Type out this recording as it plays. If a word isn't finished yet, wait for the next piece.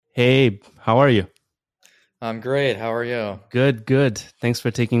Hey, how are you? I'm great. How are you? Good, good. Thanks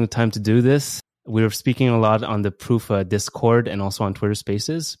for taking the time to do this. We were speaking a lot on the Proof Discord and also on Twitter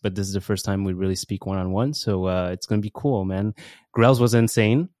Spaces, but this is the first time we really speak one on one. So it's going to be cool, man. Grails was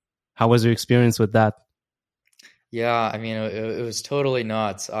insane. How was your experience with that? Yeah, I mean, it was totally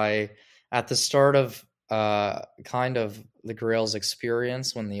nuts. At the start of kind of the Grails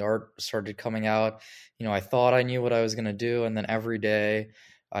experience, when the art started coming out, I thought I knew what I was going to do. And then every day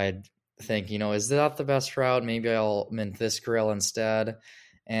I'd think, is that the best route? Maybe I'll mint this Grail instead.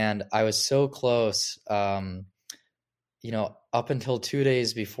 And I was so close. Up until 2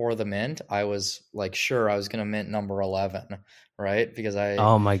 days before the mint, I was like sure I was going to mint number 11, right? Because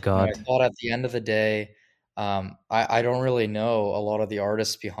Oh my I God. thought at the end of the day, I don't really know a lot of the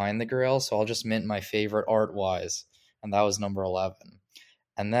artists behind the Grail, so I'll just mint my favorite art wise, and that was number 11.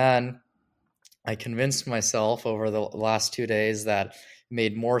 And then I convinced myself over the last 2 days that it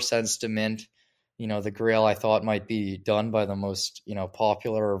made more sense to mint, the Grail I thought might be done by the most,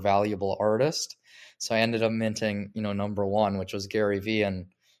 popular or valuable artist. So I ended up minting, number one, which was Gary V, and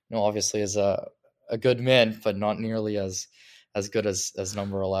obviously is a good mint, but not nearly as good as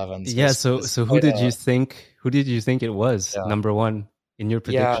number 11. So Yeah, so who quite did you a think it was yeah. number one in your Yeah,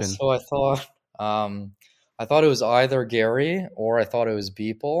 prediction? so I thought it was either Gary or I thought it was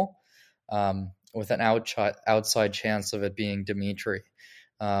Beeple, with an outside chance of it being Dimitri.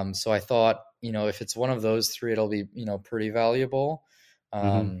 So I thought, if it's one of those three, it'll be, pretty valuable. Hmm.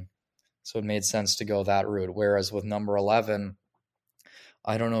 Um, so it made sense to go that route. Whereas with number 11,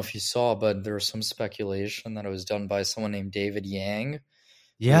 I don't know if you saw, but there was some speculation that it was done by someone named David Yang,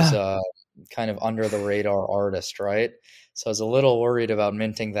 who's Yeah, kind of under the radar artist, right? So I was a little worried about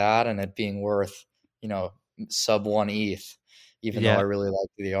minting that and it being worth, sub one ETH, even though I yeah. really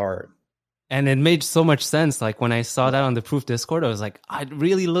liked the art. And it made so much sense. Like when I saw that on the Proof Discord, I was like, it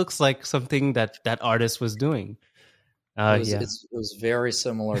really looks like something that artist was doing. Yeah. It was very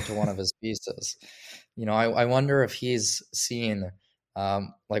similar to one of his pieces. I wonder if he's seen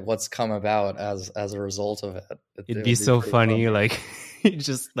like what's come about as a result of it. It'd It be would be so pretty funny, funny. like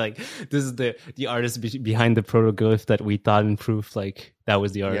just like this is the artist behind the protoglyph that we thought in Proof, like that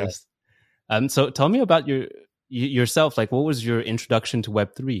was the Yeah, artist. So tell me about yourself. Like, what was your introduction to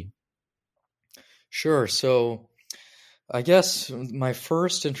Web3? sure. So I guess my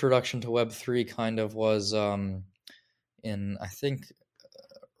first introduction to Web3 kind of was in I think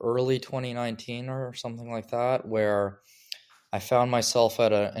early 2019 or something like that, where I found myself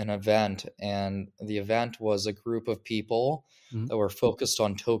at an event, and the event was a group of people Mm-hmm. that were focused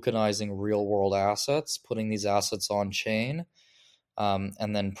on tokenizing real world assets, putting these assets on chain,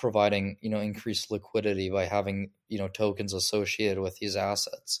 and then providing increased liquidity by having tokens associated with these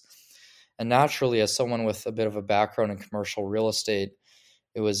assets. And naturally, as someone with a bit of a background in commercial real estate,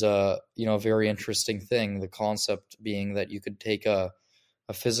 it was a very interesting thing. The concept being that you could take a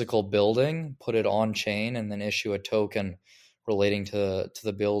physical building, put it on chain, and then issue a token relating to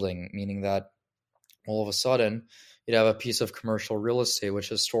the building, meaning that all of a sudden you'd have a piece of commercial real estate, which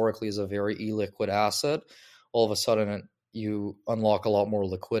historically is a very illiquid asset. All of a sudden, you unlock a lot more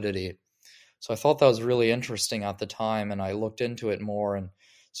liquidity. So I thought that was really interesting at the time, and I looked into it more and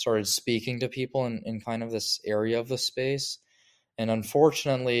started speaking to people in kind of this area of the space. And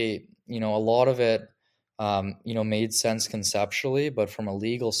unfortunately, a lot of it, made sense conceptually, but from a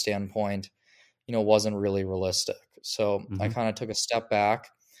legal standpoint, wasn't really realistic. So I Mm-hmm. kind of took a step back.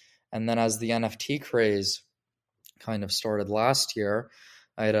 And then as the NFT craze kind of started last year,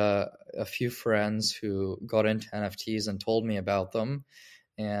 I had a few friends who got into NFTs and told me about them.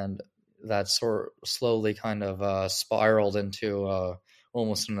 And that sort of slowly kind of spiraled into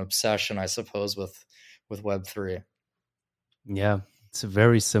almost an obsession, I suppose, with Web3. Yeah, it's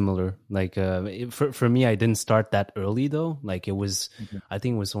very similar. Like for me, I didn't start that early though. Like it was, Mhm. I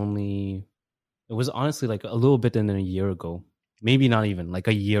think it was honestly like a little bit than a year ago, maybe not even like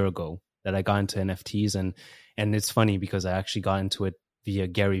a year ago that I got into NFTs, and it's funny because I actually got into it via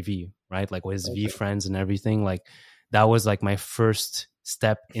Gary V, right? Like with his V Okay. friends and everything. Like that was like my first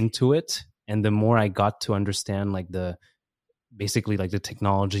step into it, and the more I got to understand like the basically like the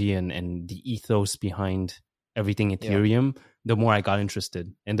technology and the ethos behind everything Yeah. Ethereum, the more I got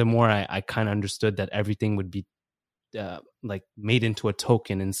interested, and the more I kind of understood that everything would be like made into a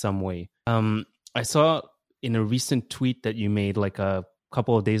token in some way. I saw in a recent tweet that you made like a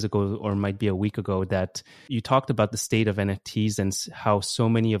couple of days ago, or might be a week ago, that you talked about the state of NFTs and how so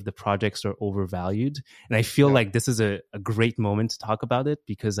many of the projects are overvalued. And I feel Yeah. like this is a great moment to talk about it,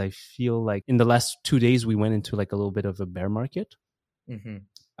 because I feel like in the last 2 days we went into like a little bit of a bear market.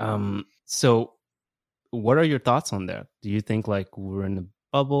 Hmm. So what are your thoughts on that? Do you think like we're in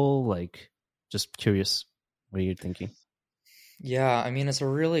bubble? Like, just curious, what are you thinking? Yeah, I mean, it's a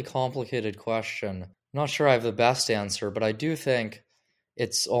really complicated question. I'm not sure I have the best answer, but I do think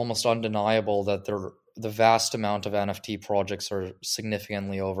it's almost undeniable that the vast amount of NFT projects are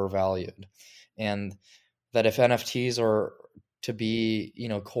significantly overvalued. And that if NFTs are to be,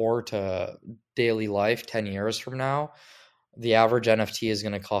 core to daily life 10 years from now, the average NFT is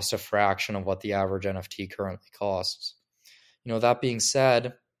going to cost a fraction of what the average NFT currently costs. That being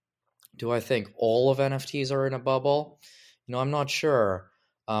said, do I think all of NFTs are in a bubble? I'm not sure.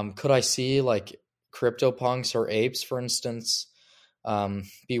 Could I see like CryptoPunks or apes, for instance,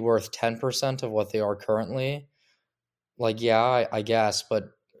 be worth 10% of what they are currently? Like, yeah, I guess, but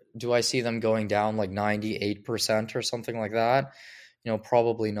do I see them going down like 98% or something like that?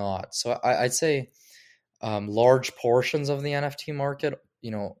 Probably not. So I'd say large portions of the NFT market,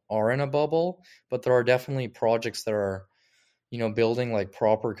 are in a bubble, but there are definitely projects that are, building like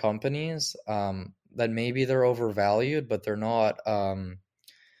proper companies that maybe they're overvalued, but they're not,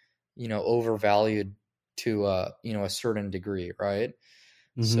 overvalued to, a certain degree, right?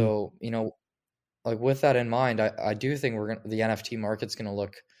 Mm-hmm. So, like with that in mind, I do think the NFT market's gonna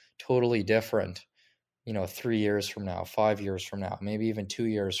look totally different, 3 years from now, 5 years from now, maybe even 2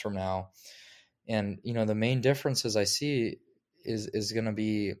 years from now. And the main differences I see is gonna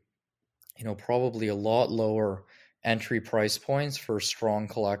be, probably a lot lower entry price points for strong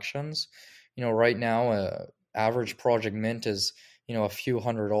collections. Right now, average project mint is, a few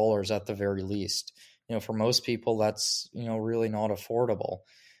 $100s at the very least. For most people, that's, really not affordable.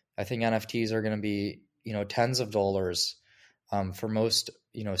 I think NFTs are going to be, tens of dollars for most,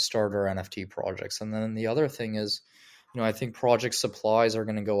 starter NFT projects. And then the other thing is, I think project supplies are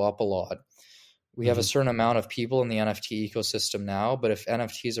going to go up a lot. We have a Mm-hmm. certain amount of people in the NFT ecosystem now, but if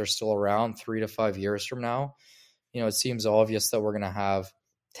NFTs are still around 3 to 5 years from now, it seems obvious that we're going to have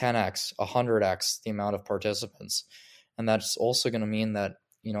 10x, 100x the amount of participants. And that's also going to mean that,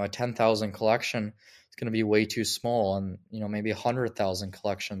 a 10,000 collection is going to be way too small, and, maybe 100,000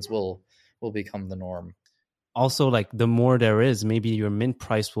 collections will become the norm. Also, like, the more there is, maybe your mint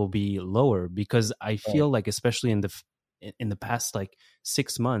price will be lower, because I Right. feel like, especially in the past like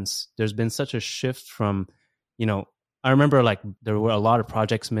 6 months, there's been such a shift from, you know, I remember like there were a lot of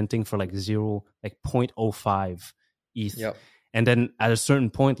projects minting for like zero, like 0.05 ETH. Yep. And then at a certain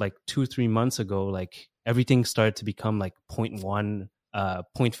point, like 2-3 months ago, like everything started to become like 0.1,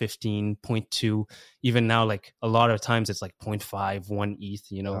 0.15, 0.2. Even now, like a lot of times it's like 0.5, 1 ETH.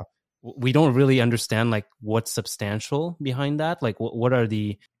 Yeah. We don't really understand like what's substantial behind that. Like what are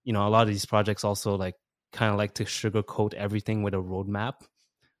the, a lot of these projects also like kind of like to sugarcoat everything with a roadmap,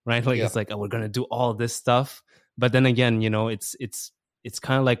 right? Like Yeah. it's like, oh, we're gonna do all this stuff, but then again, it's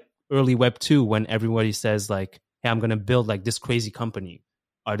kind of like early Web 2 when everybody says like, hey, I'm gonna build like this crazy company.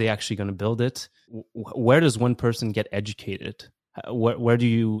 Are they actually gonna build it? Where does one person get educated? Where do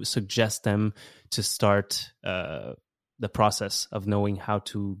you suggest them to start the process of knowing how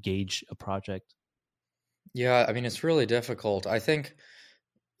to gauge a project? Yeah. I mean, it's really difficult. I think,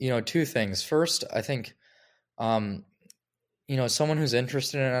 two things. First, I think, um, someone who's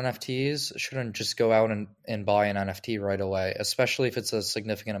interested in NFTs shouldn't just go out and buy an NFT right away, especially if it's a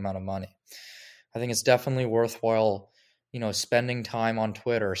significant amount of money. I think it's definitely worthwhile, spending time on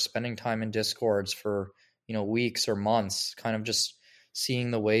Twitter, spending time in Discords for, weeks or months, kind of just seeing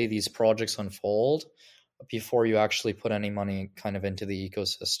the way these projects unfold before you actually put any money kind of into the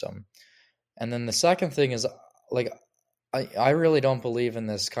ecosystem. And then the second thing is, like, I really don't believe in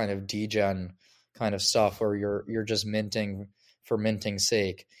this kind of degen kind of stuff where you're just minting for minting's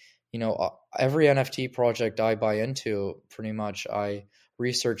sake. Every NFT project I buy into, pretty much I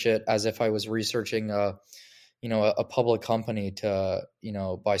research it as if I was researching a public company to,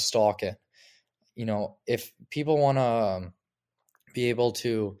 buy stock in. If people want to be able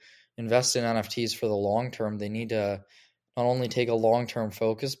to invest in NFTs for the long term, they need to not only take a long term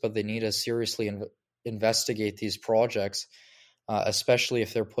focus, but they need to seriously investigate these projects, especially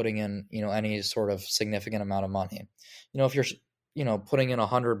if they're putting in, any sort of significant amount of money. If you're, putting in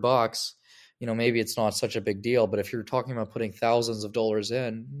 $100, maybe it's not such a big deal. But if you're talking about putting thousands of dollars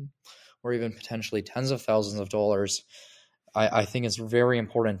in, or even potentially tens of thousands of dollars, I think it's very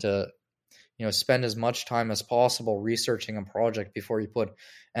important to, spend as much time as possible researching a project before you put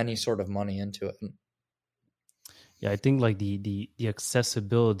any sort of money into it. Yeah, I think like the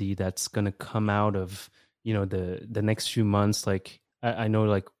accessibility that's gonna come out of, the next few months. Like I know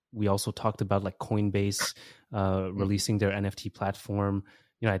like we also talked about like Coinbase releasing their NFT platform.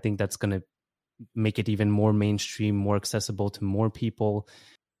 I think that's gonna make it even more mainstream, more accessible to more people.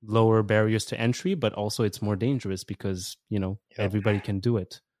 lower barriers to entry, but also it's more dangerous because, Yeah. everybody can do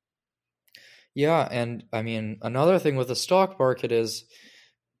it. Yeah, and I mean, another thing with the stock market is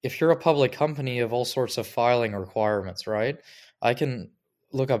if you're a public company, you have all sorts of filing requirements, right? I can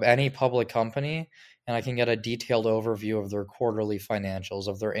look up any public company and I can get a detailed overview of their quarterly financials,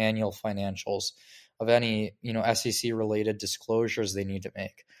 of their annual financials, of any, SEC related disclosures they need to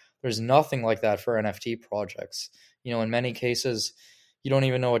make. There's nothing like that for NFT projects. In many cases, you don't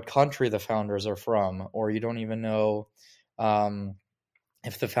even know what country the founders are from, or you don't even know um,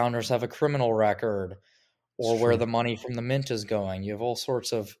 if the founders have a criminal record It's or where true. the money from the mint is going. You have all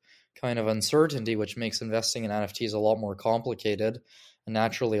sorts of kind of uncertainty, which makes investing in NFTs a lot more complicated and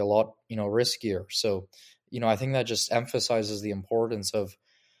naturally a lot, riskier. So, I think that just emphasizes the importance of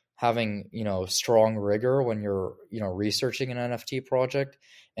having, strong rigor when you're, researching an NFT project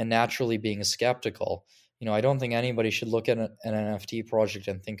and naturally being skeptical. I don't think anybody should look at an NFT project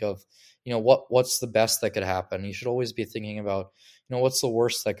and think of, what's the best that could happen. You should always be thinking about, what's the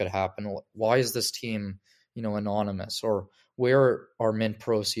worst that could happen? Why is this team, anonymous? Or where are mint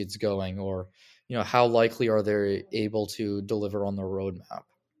proceeds going? Or, how likely are they able to deliver on their roadmap?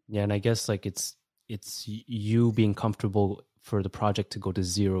 Yeah, and I guess like it's you being comfortable for the project to go to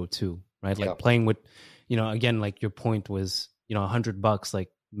zero too, right? Yeah. Like playing with, again, like your point was, $100. Like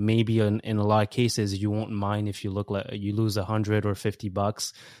maybe in a lot of cases you won't mind if you look like you lose $100 or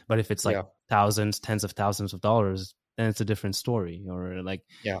 $50, but if it's like Yeah. thousands, tens of thousands of dollars, then it's a different story. Or like,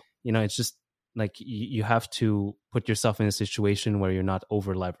 Yeah. it's just like you have to put yourself in a situation where you're not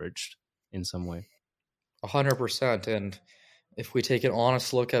over leveraged in some way. 100%. And if we take an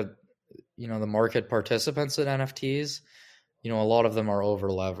honest look at the market participants in NFTs, a lot of them are over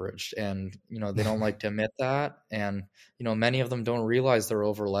leveraged, and they don't like to admit that, and many of them don't realize they're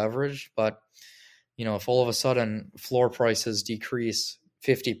over leveraged. But if all of a sudden floor prices decrease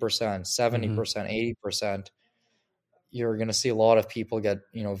 50%, Hmm. 70%, 80%, you're going to see a lot of people get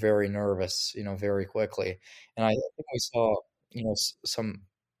very nervous very quickly. And I think we saw some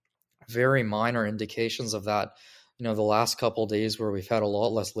very minor indications of that, the last couple of days where we've had a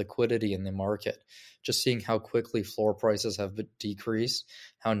lot less liquidity in the market. Just seeing how quickly floor prices have decreased,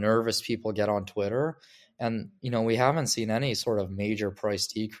 how nervous people get on Twitter. And, we haven't seen any sort of major price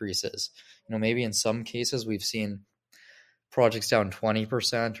decreases. Maybe in some cases we've seen projects down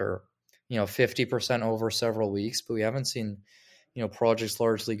 20% or, 50% over several weeks, but we haven't seen, projects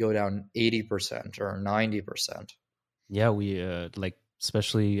largely go down 80% or 90%. Yeah, we like,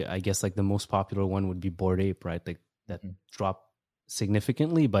 especially I guess like the most popular one would be Bored Ape, right? Like that Mhm. dropped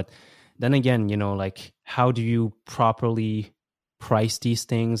significantly. But then again, like how do you properly price these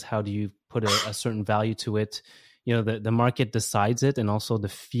things? How do you put a certain value to it? The market decides it, and also the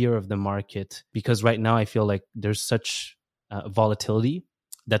fear of the market, because right now I feel like there's such volatility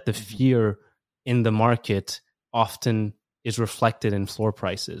that the Mhm. fear in the market often is reflected in floor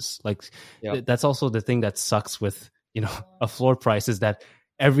prices. Like Yeah. that's also the thing that sucks with a floor price, is that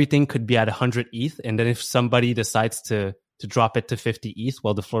everything could be at 100 ETH, and then if somebody decides to drop it to 50 ETH,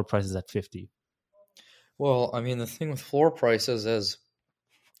 well, the floor price is at 50. Well, I mean, the thing with floor prices is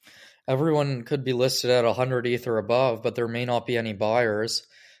everyone could be listed at 100 ETH or above, but there may not be any buyers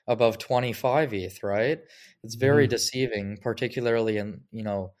above 25 ETH, right? It's very Hmm. deceiving, particularly in,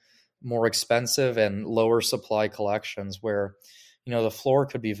 more expensive and lower supply collections where, the floor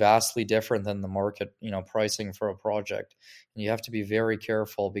could be vastly different than the market, pricing for a project. And you have to be very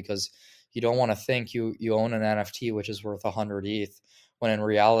careful because you don't want to think you own an NFT which is worth 100 ETH when in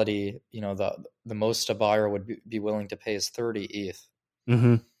reality, the most a buyer would be willing to pay is 30 ETH.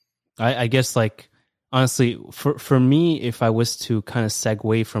 Hmm. I guess like honestly, for me, if I was to kind of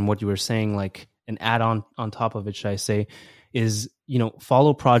segue from what you were saying, like an add on top of it, should I say, is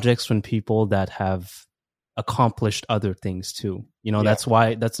follow projects from people that have accomplished other things too. Yeah. That's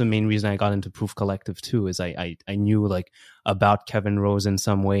the main reason I got into Proof Collective too, is I knew like about Kevin Rose in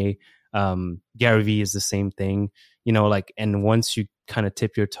some way. Gary Vee is the same thing, like, and once you kind of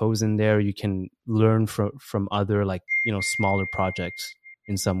tip your toes in there, you can learn from other, like, smaller projects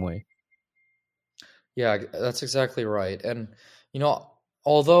in some way. Yeah, that's exactly right. And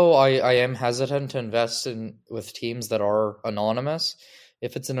although I am hesitant to invest in with teams that are anonymous,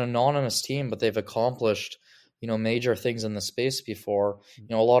 if it's an anonymous team but they've accomplished, major things in the space before,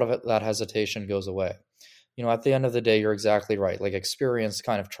 a lot of that hesitation goes away. At the end of the day, you're exactly right. Like experience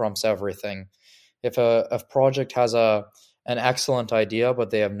kind of trumps everything. If a project has an excellent idea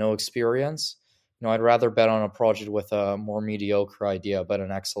but they have no experience, I'd rather bet on a project with a more mediocre idea but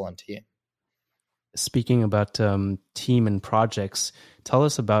an excellent team. Speaking about team and projects, tell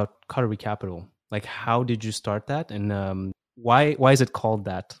us about Coterie Capital. Like, how did you start that? And why is it called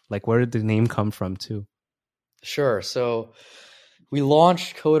that? Like, where did the name come from too? Sure. So we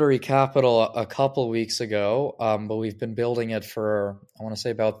launched Coterie Capital a couple weeks ago, but we've been building it for, I want to say,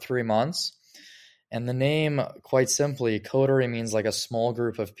 about 3 months. And the name, quite simply, Coterie means like a small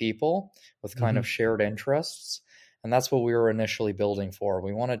group of people with kind Mm-hmm. of shared interests. And that's what we were initially building for.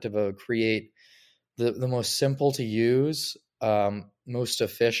 We wanted to create the most simple to use, most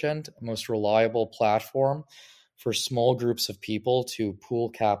efficient, most reliable platform for small groups of people to pool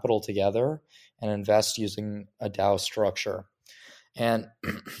capital together and invest using a DAO structure. And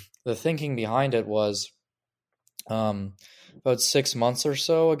the thinking behind it was, about 6 months or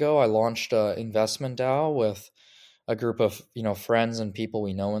so ago, I launched an investment DAO with a group of friends and people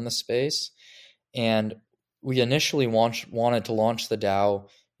we know in the space, and we initially wanted to launch the DAO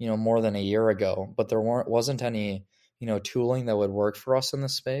more than a year ago, but there wasn't any tooling that would work for us in the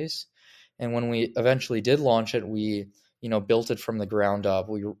space. And when we eventually did launch it, we built it from the ground up.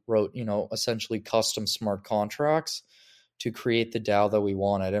 We wrote essentially custom smart contracts to create the DAO that we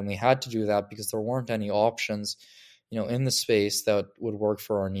wanted, and we had to do that because there weren't any options in the space that would work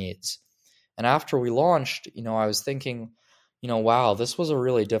for our needs. And after we launched, I was thinking, wow, this was a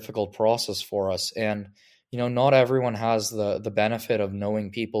really difficult process for us. And, not everyone has the benefit of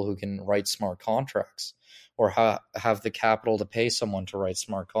knowing people who can write smart contracts or have the capital to pay someone to write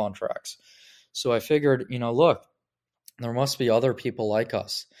smart contracts. So I figured, look, there must be other people like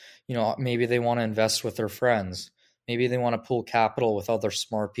us. Maybe they want to invest with their friends. Maybe they want to pool capital with other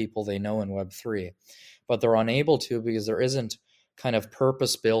smart people they know in Web3, but they're unable to because there isn't kind of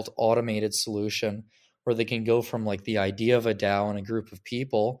purpose-built automated solution where they can go from like the idea of a DAO and a group of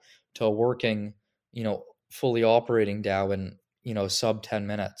people to a working, fully operating DAO in, sub 10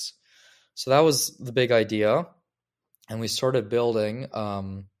 minutes. So that was the big idea. And we started building,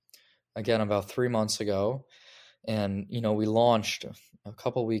 again, about 3 months ago. And, we launched a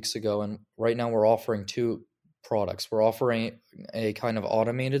couple weeks ago. And right now we're offering two products. We're offering a kind of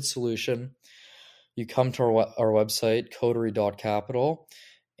automated solution. You come to our website, coterie.capital,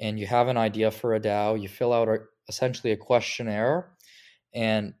 and you have an idea for a DAO. You fill out essentially a questionnaire,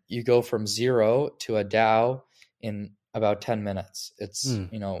 and you go from zero to a DAO in about 10 minutes. It's,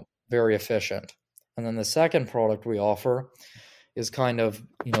 Mm. very efficient. And then the second product we offer is kind of,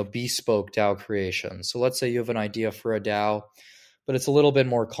 bespoke DAO creation. So let's say you have an idea for a DAO, but it's a little bit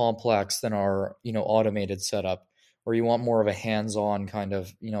more complex than our, automated setup, or you want more of a hands-on kind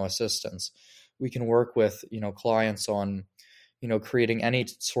of, assistance. We can work with, clients on, creating any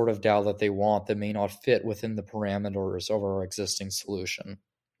sort of DAO that they want that may not fit within the parameters of our existing solution.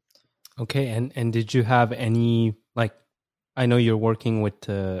 Okay, and did you have any, like, I know you're working with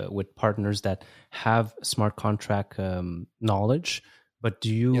partners that have smart contract knowledge, but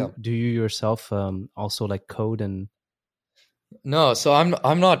Yeah. do you yourself also like code and? No, so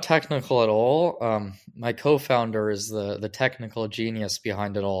I'm not technical at all. My co-founder is the technical genius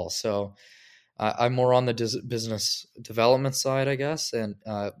behind it all. So I'm more on the business development side, I guess, and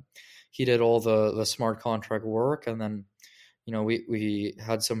he did all the smart contract work, and then we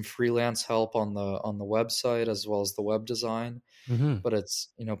had some freelance help on the website as well as the web design, Mhm. but it's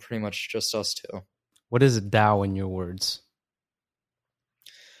pretty much just us two. What is a DAO in your words?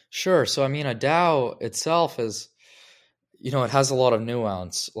 Sure. So I mean, a DAO itself is, it has a lot of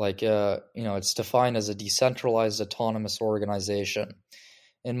nuance. Like, it's defined as a decentralized autonomous organization.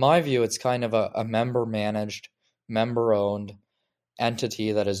 In my view, it's kind of a member managed, member owned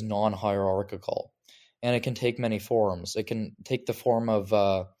entity that is non hierarchical. And it can take many forms. It can take the form of,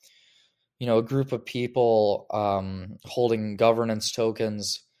 a group of people holding governance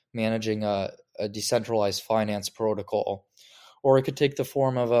tokens, managing a decentralized finance protocol. Or it could take the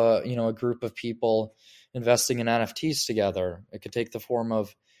form of a group of people investing in NFTs together. It could take the form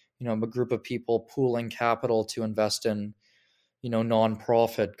of, a group of people pooling capital to invest in,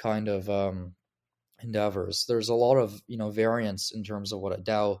 nonprofit kind of endeavors. There's a lot of variance in terms of what a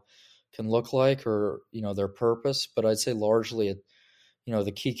DAO can look like, or their purpose. But I'd say largely,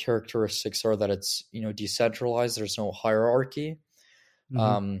 the key characteristics are that it's decentralized. There's no hierarchy, Mhm.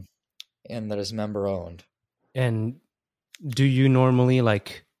 um, and that is member owned. And do you normally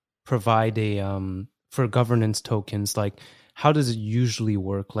like provide a for governance tokens, like how does it usually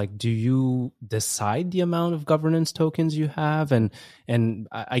work? Like, do you decide the amount of governance tokens you have, and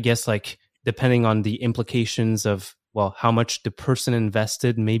I guess, like, depending on the implications of, well, how much the person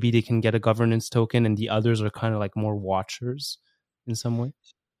invested, maybe they can get a governance token and the others are kind of like more watchers in some way?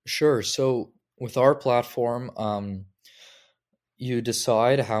 Sure. So with our platform, you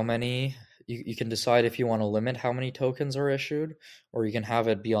decide how many. You can decide if you want to limit how many tokens are issued, or you can have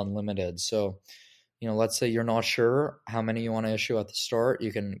it be unlimited. So let's say you're not sure how many you want to issue at the start,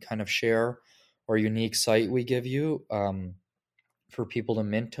 you can kind of share our unique site we give you for people to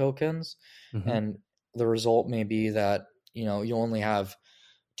mint tokens. Mm-hmm. And the result may be that, you only have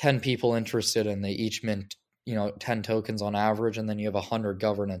 10 people interested and they each mint, 10 tokens on average, and then you have 100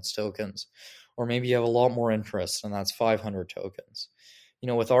 governance tokens. Or maybe you have a lot more interest and that's 500 tokens.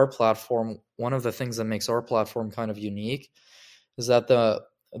 With our platform, one of the things that makes our platform kind of unique is that the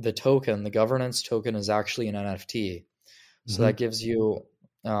governance token is actually an NFT. So Mm-hmm. that gives you,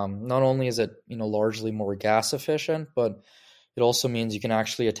 not only is it, largely more gas efficient, but it also means you can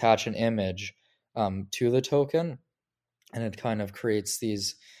actually attach an image to the token, and it kind of creates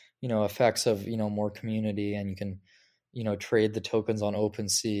these, effects of, more community, and you can, trade the tokens on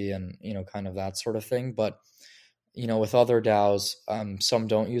OpenSea and, kind of that sort of thing. But, with other DAOs, some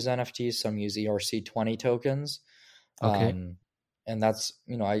don't use NFTs, some use ERC20 tokens. Okay. Um, and that's,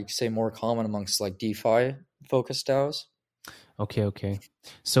 I say more common amongst like DeFi focused DAOs. Okay.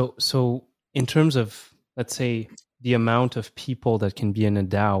 So in terms of, let's say, the amount of people that can be in a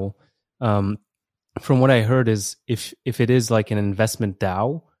DAO, um, from what I heard is if it is like an investment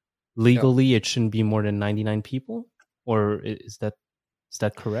DAO, Yeah. legally it shouldn't be more than 99 people, or is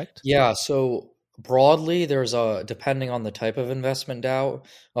that correct? Yeah. So broadly, there's depending on the type of investment DAO,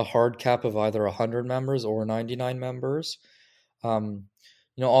 a hard cap of either 100 members or 99 members. Um,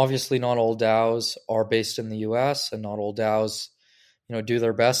 obviously not all DAOs are based in the US, and not all DAOs, do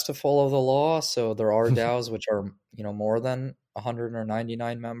their best to follow the law. So there are DAOs which are, more than 100 or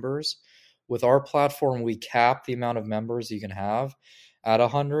 99 members. With our platform, we cap the amount of members you can have at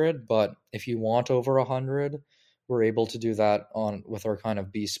 100, but if you want over 100, we're able to do that on with our kind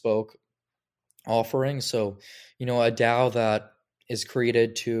of bespoke offering. So, a DAO that is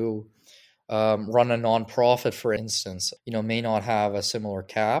created to run a nonprofit, for instance, may not have a similar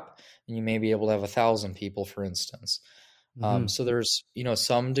cap, and you may be able to have 1,000 people, for instance. Mm-hmm. So there's,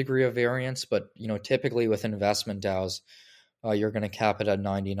 some degree of variance, but, typically with investment DAOs, you're going to cap it at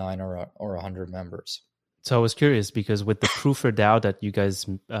 99 or 100 members. So I was curious because with the Proofer DAO that you guys,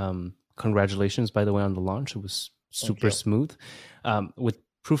 congratulations by the way on the launch, it was Thank super you. smooth. With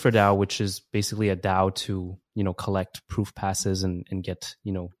Proofer DAO, which is basically a DAO to collect proof passes and get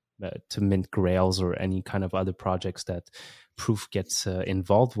to mint Grails or any kind of other projects that Proof gets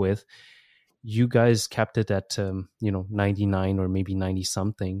involved with. You guys kept it at 99 or maybe 90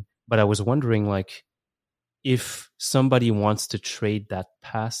 something. But I was wondering, like, if somebody wants to trade that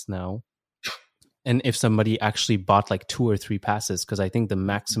pass now, and if somebody actually bought like 2 or 3 passes, because I think the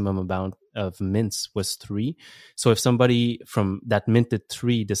maximum amount of mints was 3. So if somebody from that minted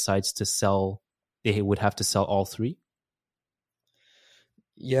 3 decides to sell, they would have to sell all 3.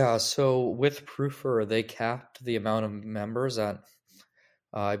 Yeah, so with Proofer, they capped the amount of members at,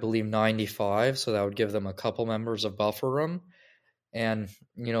 I believe, 95. So that would give them a couple members of buffer room. And,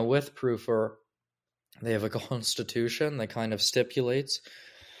 with Proofer, they have a constitution that kind of stipulates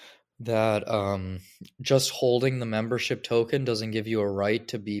that just holding the membership token doesn't give you a right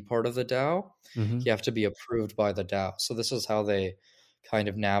to be part of the DAO. Mm-hmm. You have to be approved by the DAO. So this is how they kind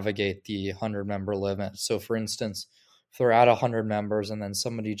of navigate the 100 member limit. So for instance, if they're at 100 members and then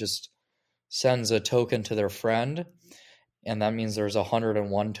somebody just sends a token to their friend, and that means there's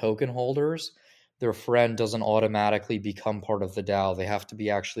 101 token holders, their friend doesn't automatically become part of the DAO. They have to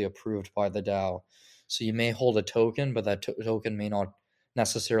be actually approved by the DAO. So you may hold a token, but that token may not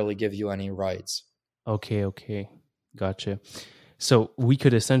necessarily give you any rights. Okay. Gotcha. So we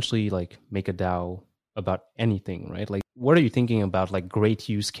could essentially like make a DAO about anything, right? Like, what are you thinking about, like, great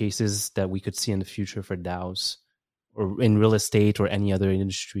use cases that we could see in the future for DAOs or in real estate or any other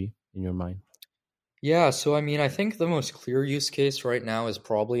industry in your mind? Yeah, so I mean, I think the most clear use case right now is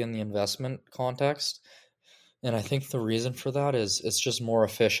probably in the investment context. And I think the reason for that is it's just more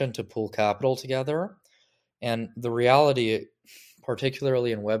efficient to pool capital together. And the reality,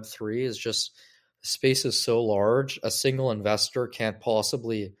 particularly in Web3, is just the space is so large, a single investor can't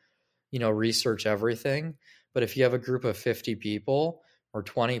possibly, research everything. But if you have a group of 50 people or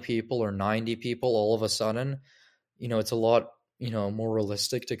 20 people or 90 people, all of a sudden, it's a lot, more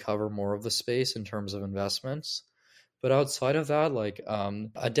realistic to cover more of the space in terms of investments. But outside of that, like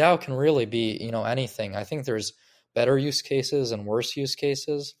a DAO can really be, anything. I think there's better use cases and worse use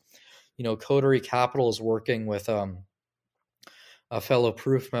cases. Coterie Capital is working with a fellow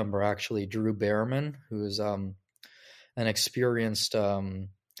proof member, actually, Drew Behrman, who's an experienced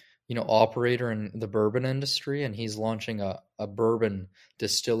operator in the bourbon industry, and he's launching a bourbon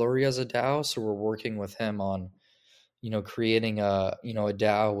distillery as a DAO. So we're working with him on creating a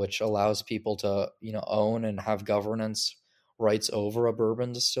DAO which allows people to own and have governance rights over a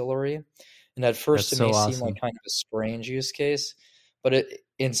bourbon distillery. And at first That's it may so seem like awesome. kind of a strange use case, but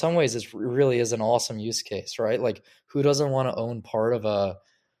in some ways it really is an awesome use case, right? Like who doesn't want to own part of a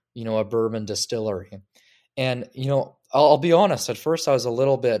bourbon distillery? And, I'll be honest, at first I was a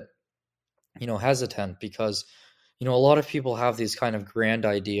little bit, hesitant because, a lot of people have these kind of grand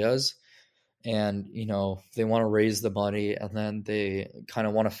ideas and, they want to raise the money and then they kind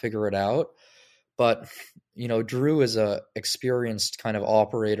of want to figure it out. But, Drew is a experienced kind of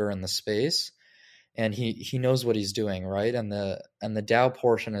operator in the space and he knows what he's doing, right? And the DAO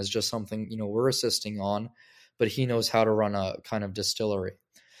portion is just something, we're assisting on, but he knows how to run a kind of distillery.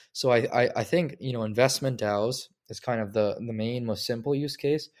 So I think, investment DAOs is kind of the main, most simple use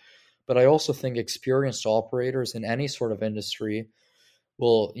case. But I also think experienced operators in any sort of industry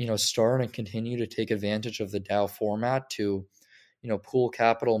will, start and continue to take advantage of the DAO format to, pool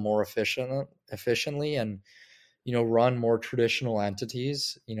capital more efficiently and, run more traditional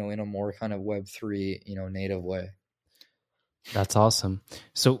entities, in a more kind of Web3, native way. That's awesome.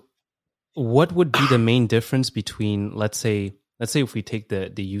 So what would be the main difference between, let's say if we take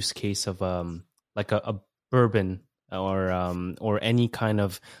the use case of like a bourbon or any kind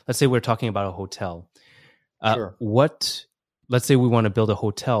of, let's say we're talking about a hotel. Sure. Let's say we want to build a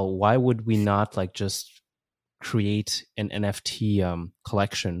hotel. Why would we not like just create an NFT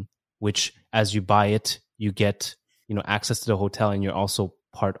collection, which as you buy it, you get, access to the hotel and you're also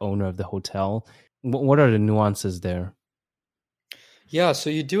part owner of the hotel. What are the nuances there? Yeah, so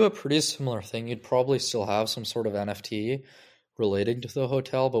you do a pretty similar thing. You'd probably still have some sort of NFT relating to the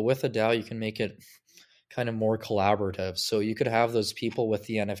hotel, but with a DAO, you can make it kind of more collaborative. So you could have those people with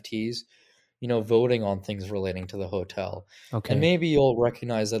the NFTs, voting on things relating to the hotel. Okay. And maybe you'll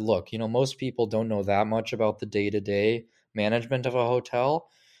recognize that, look, most people don't know that much about the day-to-day management of a hotel.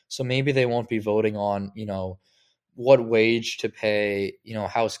 So maybe they won't be voting on, what wage to pay,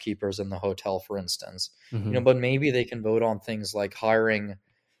 housekeepers in the hotel, for instance. Mm-hmm. But maybe they can vote on things like hiring,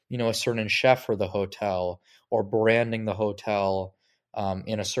 a certain chef for the hotel or branding the hotel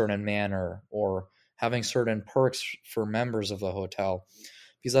in a certain manner or having certain perks for members of the hotel.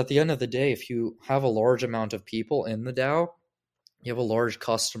 Because at the end of the day, if you have a large amount of people in the DAO, you have a large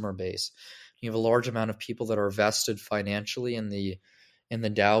customer base. You have a large amount of people that are vested financially in the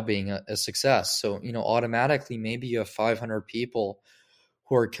DAO being a success. So, automatically maybe you have 500 people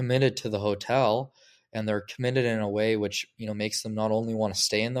who are committed to the hotel and they're committed in a way which, makes them not only want to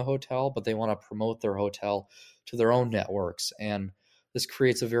stay in the hotel, but they want to promote their hotel to their own networks. And this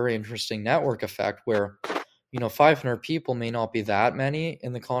creates a very interesting network effect where, 500 people may not be that many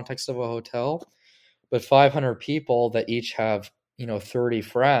in the context of a hotel, but 500 people that each have, 30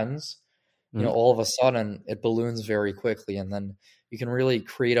 friends, all of a sudden it balloons very quickly. And then you can really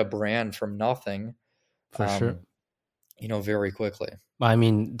create a brand from nothing, For sure. Very quickly. I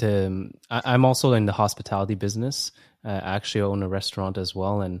mean, I'm also in the hospitality business. I actually own a restaurant as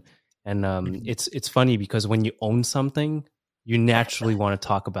well, and it's funny because when you own something, you naturally want to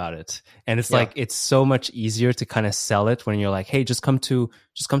talk about it, and it's like it's so much easier to kind of sell it when you're like, hey, just come to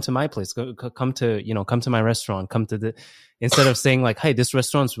my place, come to my restaurant, instead of saying like, hey, this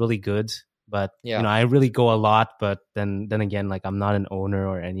restaurant's really good, but I really go a lot, but then again, like I'm not an owner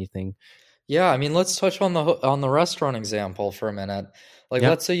or anything. Yeah, I mean, let's touch on the restaurant example for a minute. Like,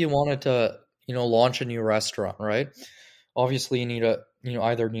 let's say you wanted to, launch a new restaurant, right? Obviously, you need to,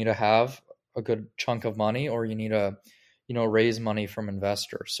 either need to have a good chunk of money or you need to, raise money from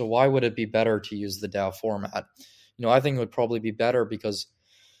investors. So why would it be better to use the DAO format? I think it would probably be better because,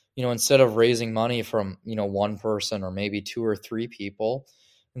 instead of raising money from, one person or maybe two or three people,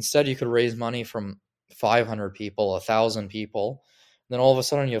 instead you could raise money from 500 people, 1,000 people. Then all of a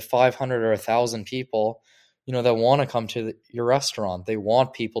sudden you have 500 or 1,000 people, that want to come to your restaurant. They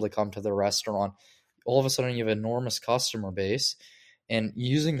want people to come to the restaurant. All of a sudden you have an enormous customer base. And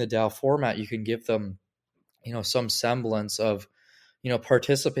using the DAO format, you can give them, some semblance of,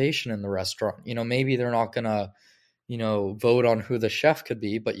 participation in the restaurant. Maybe they're not going to, vote on who the chef could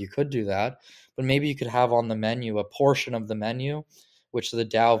be, but you could do that. But maybe you could have on the menu a portion of the menu, which the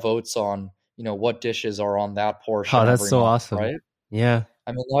DAO votes on, what dishes are on that portion. Oh, that's every so month, awesome. right? Yeah.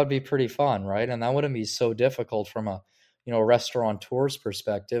 I mean, that would be pretty fun, right? And that wouldn't be so difficult from a, restaurateur's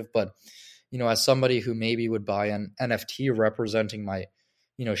perspective. But, as somebody who maybe would buy an NFT representing my,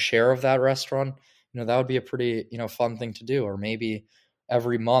 share of that restaurant, that would be a pretty, fun thing to do. Or maybe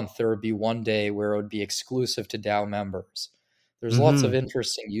every month there would be one day where it would be exclusive to DAO members. There's lots of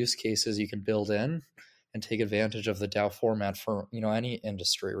interesting use cases you can build in and take advantage of the DAO format for, any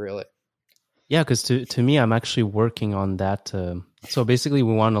industry, really. Yeah, because to me, I'm actually working on that. So basically,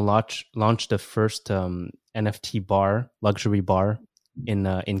 we want to launch the first NFT bar, luxury bar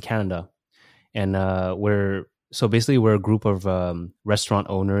in Canada. and we're a group of restaurant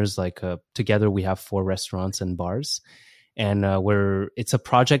owners. Like together, we have 4 restaurants and bars, and it's a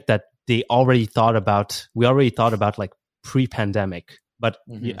project that they already thought about. We already thought about like pre-pandemic, but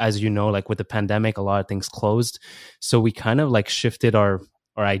as you know, like with the pandemic, a lot of things closed, so we kind of like shifted our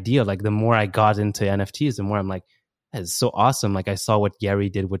idea. Like the more I got into NFTs, the more I'm like, that's so awesome. Like I saw what Gary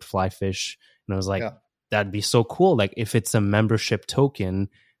did with Flyfish, and I was like, that'd be so cool. Like if it's a membership token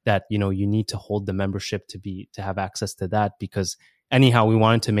that, you need to hold the membership to have access to that, because anyhow, we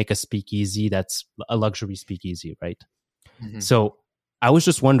wanted to make a speakeasy that's a luxury speakeasy, right? So I was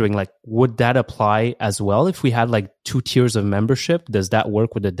just wondering, like, would that apply as well if we had like 2 tiers of membership? Does that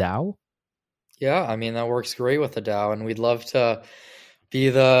work with the DAO? Yeah, I mean, that works great with the DAO, and we'd love to be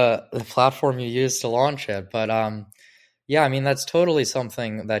the platform you use to launch it. But yeah, I mean, that's totally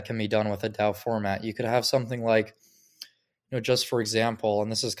something that can be done with a DAO format. You could have something like, just for example,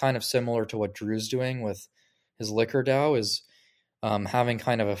 and this is kind of similar to what Drew's doing with his Liquor DAO, is having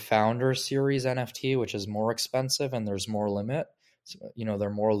kind of a founder series NFT, which is more expensive and there's more limit. So, they're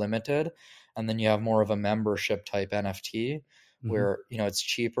more limited. And then you have more of a membership type NFT where, it's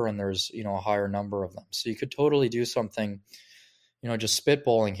cheaper and there's, a higher number of them. So you could totally do something, just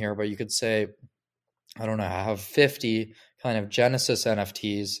spitballing here, but you could say, I don't know, have 50 kind of Genesis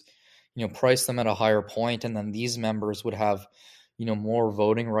NFTs, price them at a higher point, and then these members would have, more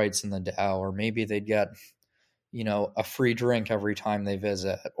voting rights in the DAO, or maybe they'd get, a free drink every time they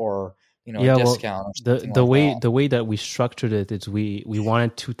visit, or, a discount or something the like way that. the way that we structured it is we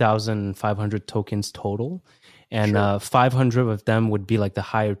wanted 2,500 tokens total, and 500 of them would be like the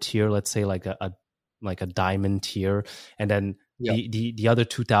higher tier, let's say like a diamond tier, and then the other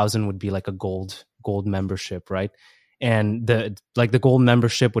 2,000 would be like a gold membership, right? And the gold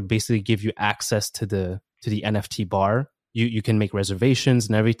membership would basically give you access to the NFT bar. You can make reservations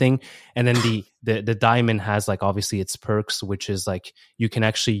and everything, and then the diamond has like obviously its perks, which is like you can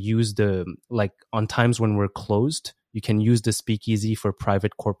actually use like on times when we're closed, you can use the speakeasy for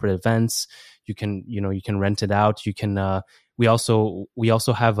private corporate events. You can rent it out. You can we also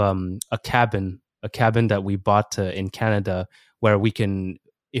have a cabin that we bought in Canada, where we can,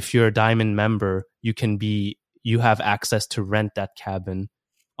 if you're a diamond member, you have access to rent that cabin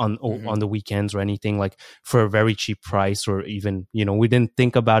on the weekends or anything, like for a very cheap price, or even, we didn't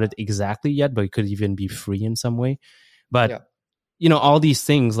think about it exactly yet, but it could even be free in some way. But all these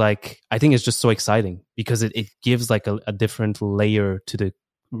things, like, I think it's just so exciting because it gives like a different layer to the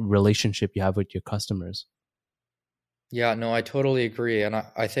relationship you have with your customers. Yeah, no, I totally agree. And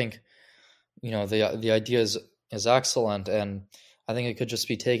I think, the idea is excellent. And I think it could just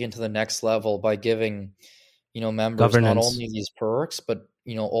be taken to the next level by giving, members not Governance. only these perks, but,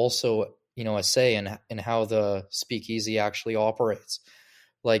 also, a say in how the speakeasy actually operates.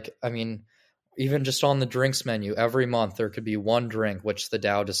 Like, I mean, even just on the drinks menu, every month there could be one drink which the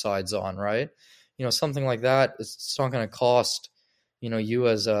DAO decides on, right? Something like that. It's not going to cost, you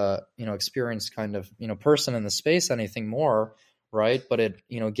as a, experienced kind of, person in the space anything more, right? But it,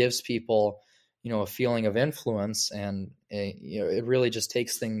 gives people, a feeling of influence, and it really just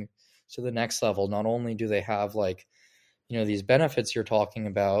takes things to the next level. Not only do they have like, these benefits you're talking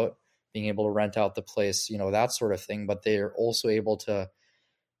about, being able to rent out the place, that sort of thing, but they're also able to,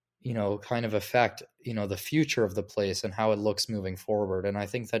 kind of affect, the future of the place and how it looks moving forward. And I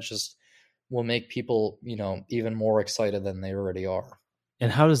think that just will make people, even more excited than they already are.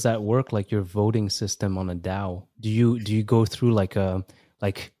 And how does that work? Like your voting system on a DAO? Do you go through like a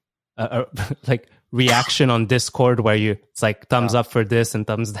like reaction on Discord where it's like thumbs up for this and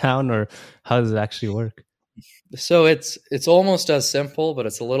thumbs down, or how does it actually work? So it's almost as simple, but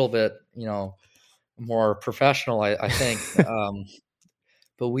it's a little bit, more professional, I think.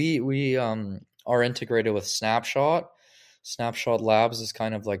 But we are integrated with Snapshot. Snapshot Labs is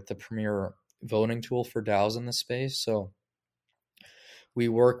kind of like the premier voting tool for DAOs in the space. So we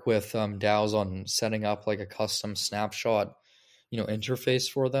work with DAOs on setting up like a custom snapshot, interface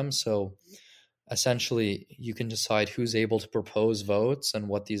for them. So essentially, you can decide who's able to propose votes and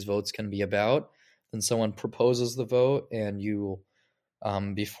what these votes can be about. Then someone proposes the vote, and you,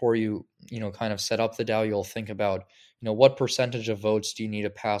 before you, kind of set up the DAO, you'll think about, what percentage of votes do you need to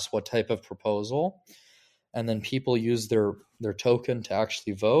pass what type of proposal, and then people use their token to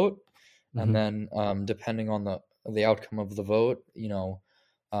actually vote, and then depending on the outcome of the vote,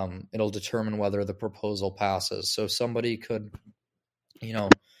 it'll determine whether the proposal passes. So somebody could,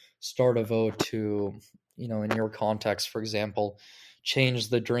 start a vote to, in your context, for example, change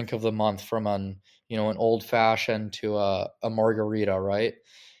the drink of the month from an old fashioned to a margarita, right?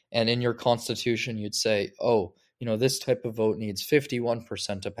 And in your constitution, you'd say, oh, this type of vote needs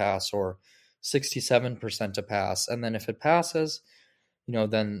 51% to pass, or 67% to pass. And then if it passes,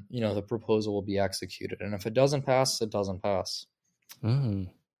 then, the proposal will be executed. And if it doesn't pass, it doesn't pass.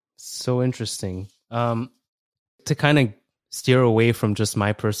 So interesting. To kind of steer away from just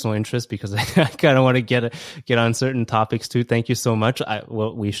my personal interest, because I kind of want to get on certain topics too. Thank you so much.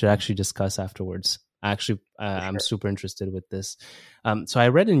 We should actually discuss afterwards. I'm super interested with this. So I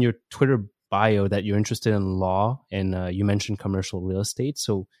read in your Twitter bio that you're interested in law, and you mentioned commercial real estate.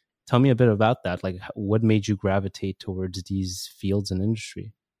 So tell me a bit about that. Like, what made you gravitate towards these fields and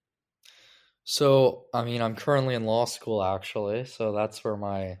industry? So, I mean, I'm currently in law school, actually. So that's where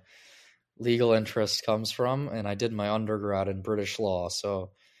my legal interest comes from. And I did my undergrad in British law.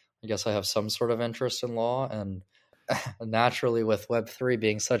 So I guess I have some sort of interest in law. And naturally, with Web3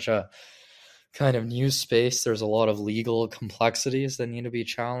 being such a kind of new space, there's a lot of legal complexities that need to be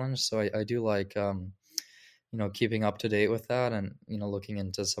challenged. So I do like, keeping up to date with that, and, looking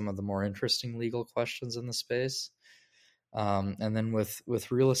into some of the more interesting legal questions in the space. And then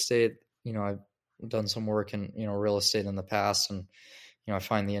with real estate, I've done some work in, real estate in the past, and, I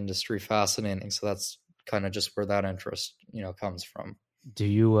find the industry fascinating. So that's kind of just where that interest, comes from. Do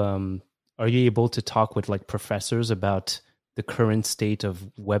you, are you able to talk with like professors about the current state of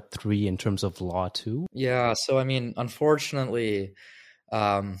Web3 in terms of law too? Yeah. So, I mean, unfortunately,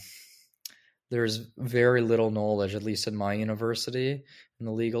 there's very little knowledge, at least in my university, in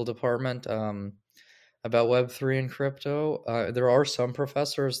the legal department, about Web3 and crypto. There are some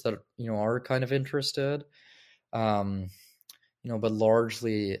professors that, are kind of interested, but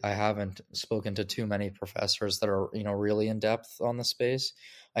largely I haven't spoken to too many professors that are, really in depth on the space.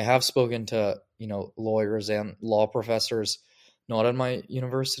 I have spoken to, lawyers and law professors, not at my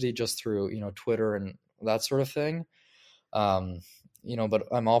university, just through, Twitter and that sort of thing. But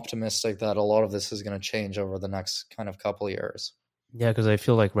I'm optimistic that a lot of this is going to change over the next kind of couple of years. Yeah, because I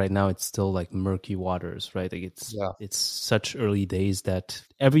feel like right now it's still like murky waters, right? Like it's such early days that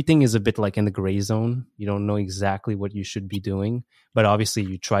everything is a bit like in the gray zone. You don't know exactly what you should be doing, but obviously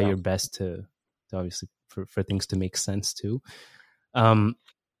you try your best to obviously for things to make sense too.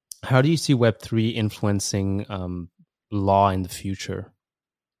 How do you see Web3 influencing law in the future?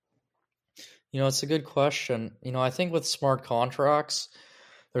 It's a good question. I think with smart contracts,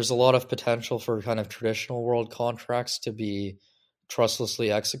 there's a lot of potential for kind of traditional world contracts to be trustlessly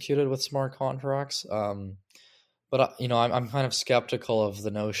executed with smart contracts. But I'm kind of skeptical of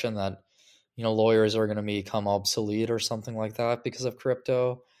the notion that, lawyers are going to become obsolete or something like that because of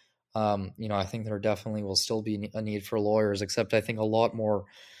crypto. I think there definitely will still be a need for lawyers, except I think a lot more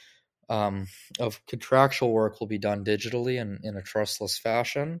of contractual work will be done digitally and in a trustless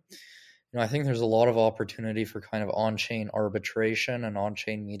fashion. I think there's a lot of opportunity for kind of on-chain arbitration and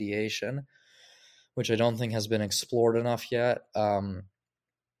on-chain mediation, which I don't think has been explored enough yet.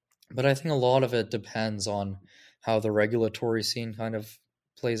 But I think a lot of it depends on how the regulatory scene kind of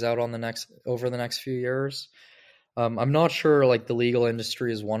plays out over the next few years. I'm not sure like the legal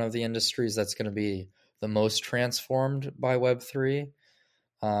industry is one of the industries that's going to be the most transformed by Web3.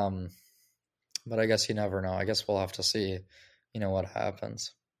 But I guess you never know. I guess we'll have to see, what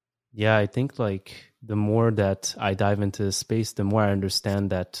happens. Yeah, I think like the more that I dive into the space, the more I understand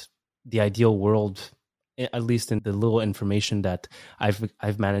that the ideal world, at least in the little information that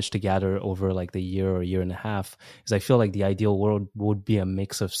I've managed to gather over like the year or year and a half, is I feel like the ideal world would be a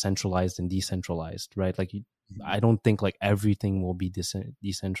mix of centralized and decentralized, right? Like I don't think like everything will be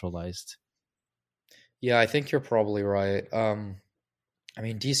decentralized. Yeah, I think you're probably right. I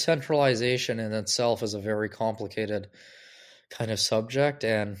mean, decentralization in itself is a very complicated kind of subject,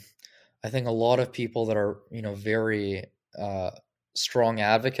 and I think a lot of people that are, very strong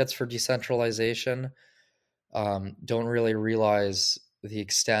advocates for decentralization don't really realize the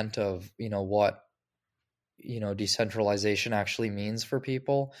extent of, what, decentralization actually means for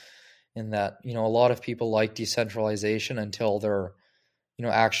people. In that, a lot of people like decentralization until they're,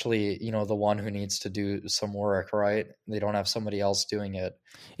 actually, the one who needs to do some work, right? They don't have somebody else doing it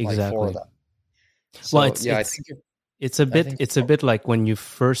for them. So, well, I think it's a bit like when you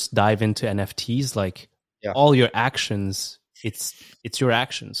first dive into NFTs, like all your actions, it's your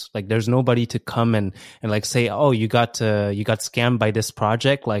actions. Like there's nobody to come and like say, oh, you got scammed by this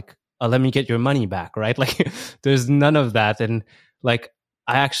project. Like, let me get your money back. Right. Like there's none of that. And like,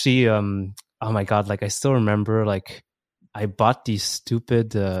 I actually, oh my God, like I still remember like I bought these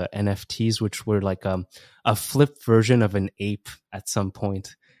stupid NFTs, which were like a flipped version of an ape at some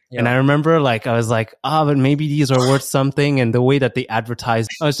point. And I remember like, I was like, but maybe these are worth something. And the way that they advertised,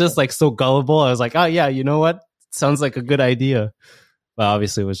 I was just like so gullible. I was like, oh yeah, you know what? Sounds like a good idea. But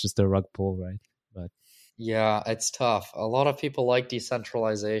obviously it was just a rug pull, right? But Yeah, it's tough. A lot of people like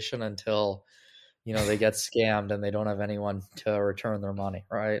decentralization until, they get scammed and they don't have anyone to return their money,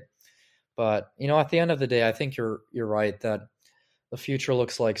 right? But, at the end of the day, I think you're right that the future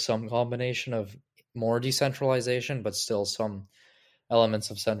looks like some combination of more decentralization, but still some elements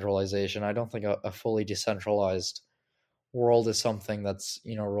of centralization. I don't think a fully decentralized world is something that's,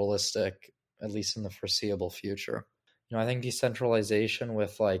 realistic, at least in the foreseeable future. I think decentralization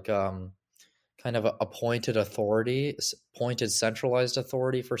with like kind of a appointed authority, appointed centralized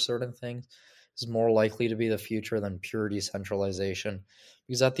authority for certain things is more likely to be the future than pure decentralization.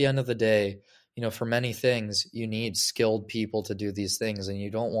 Because at the end of the day, for many things, you need skilled people to do these things, and you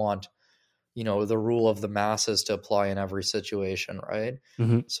don't want, the rule of the masses to apply in every situation, right?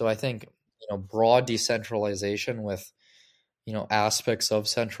 Hmm. So I think, broad decentralization with, aspects of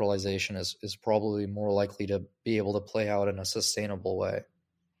centralization is probably more likely to be able to play out in a sustainable way.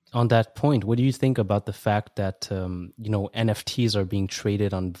 On that point, what do you think about the fact that NFTs are being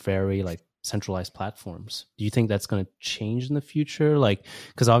traded on very like centralized platforms? Do you think that's going to change in the future? Like,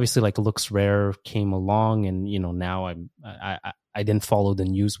 because obviously, like Looks Rare came along, and now I didn't follow the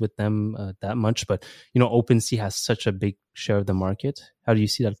news with them that much, but OpenSea has such a big share of the market. How do you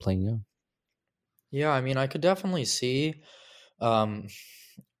see that playing out? Yeah, I mean, I could definitely see um,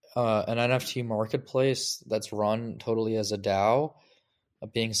 an NFT marketplace that's run totally as a DAO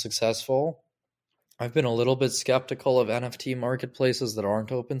being successful. I've been a little bit skeptical of NFT marketplaces that aren't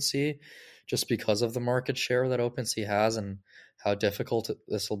OpenSea just because of the market share that OpenSea has and how difficult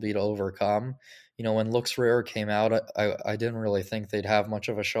this will be to overcome. When Looks Rare came out, I didn't really think they'd have much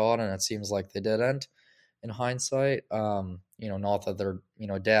of a shot, and it seems like they didn't in hindsight. Not that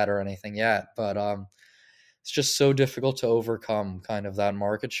they're, dead or anything yet, but it's just so difficult to overcome kind of that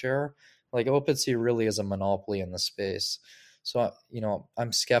market share. Like OpenSea really is a monopoly in the space. So,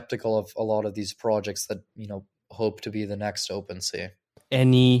 I'm skeptical of a lot of these projects that, hope to be the next OpenSea.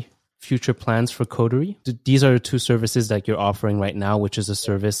 Any future plans for Coterie? These are the two services that you're offering right now, which is a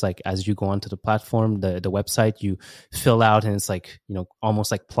service like as you go onto the platform, the website, you fill out and it's like, almost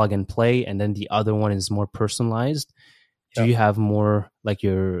like plug and play. And then the other one is more personalized. Do Yeah, you have more like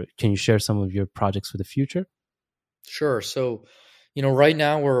can you share some of your projects for the future? sure. So, right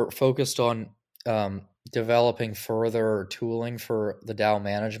now we're focused on developing further tooling for the DAO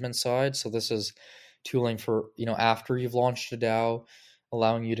management side. So this is tooling for, after you've launched a DAO,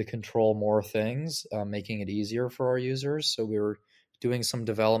 allowing you to control more things, making it easier for our users. So we were doing some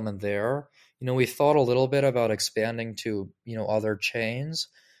development there. We thought a little bit about expanding to, other chains,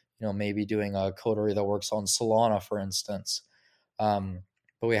 maybe doing a coterie that works on Solana, for instance.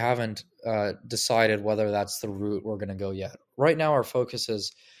 But we haven't decided whether that's the route we're going to go yet. Right now, our focus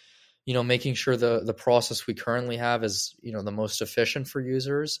is, making sure the process we currently have is, the most efficient for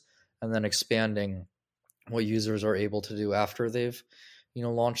users, and then expanding what users are able to do after they've,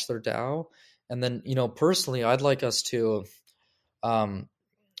 launched their DAO. And then, personally, I'd like us to um,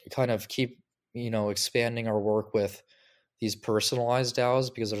 kind of keep, expanding our work with these personalized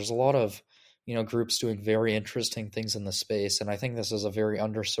DAOs, because there's a lot of, groups doing very interesting things in the space. And I think this is a very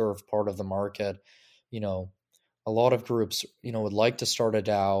underserved part of the market. A lot of groups, would like to start a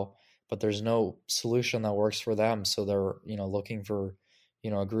DAO, but there's no solution that works for them. So they're, looking for,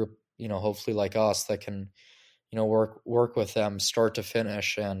 a group, hopefully like us that can, work with them start to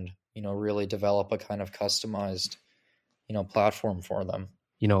finish and, really develop a kind of customized, platform for them.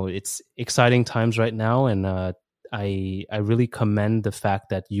 It's exciting times right now, and I really commend the fact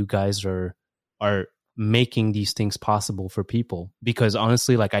that you guys are making these things possible for people, because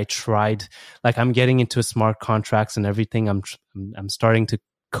honestly, like I tried, like I'm getting into smart contracts and everything. I'm starting to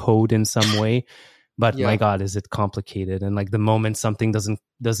code in some way, but my Yeah. God, is it complicated? And like the moment something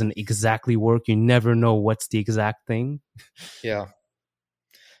doesn't exactly work, you never know what's the exact thing. Yeah.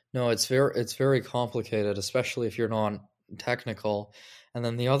 No, it's very complicated, especially if you're not technical. And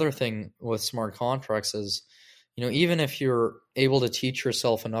then the other thing with smart contracts is, even if you're able to teach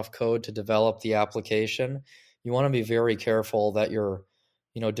yourself enough code to develop the application, you want to be very careful that you're,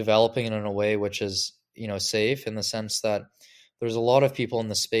 developing it in a way which is, safe, in the sense that there's a lot of people in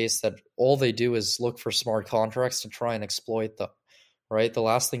the space that all they do is look for smart contracts to try and exploit them, right? The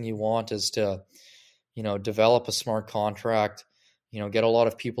last thing you want is to, develop a smart contract, get a lot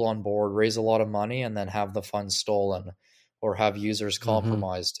of people on board, raise a lot of money, and then have the funds stolen or have users Mm-hmm.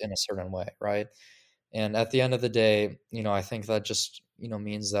 compromised in a certain way, right? And at the end of the day, I think that just,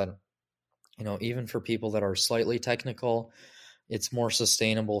 means that, even for people that are slightly technical, it's more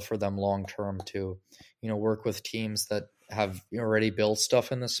sustainable for them long term to, work with teams that have already built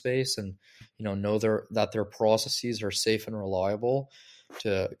stuff in the space and, know that their processes are safe and reliable,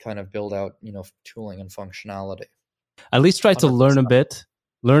 to kind of build out, tooling and functionality. At least try to 100%.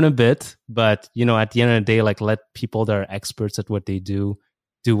 learn a bit, but at the end of the day, like let people that are experts at what they do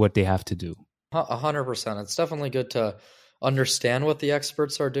what they have to do. 100%. It's definitely good to understand what the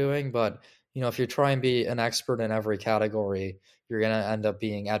experts are doing, but if you try and be an expert in every category, you're going to end up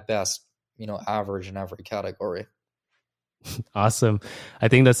being at best, average in every category. Awesome. I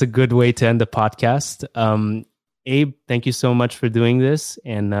think that's a good way to end the podcast. Abe, thank you so much for doing this.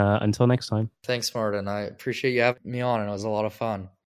 And until next time. Thanks, Martin. I appreciate you having me on, and it was a lot of fun.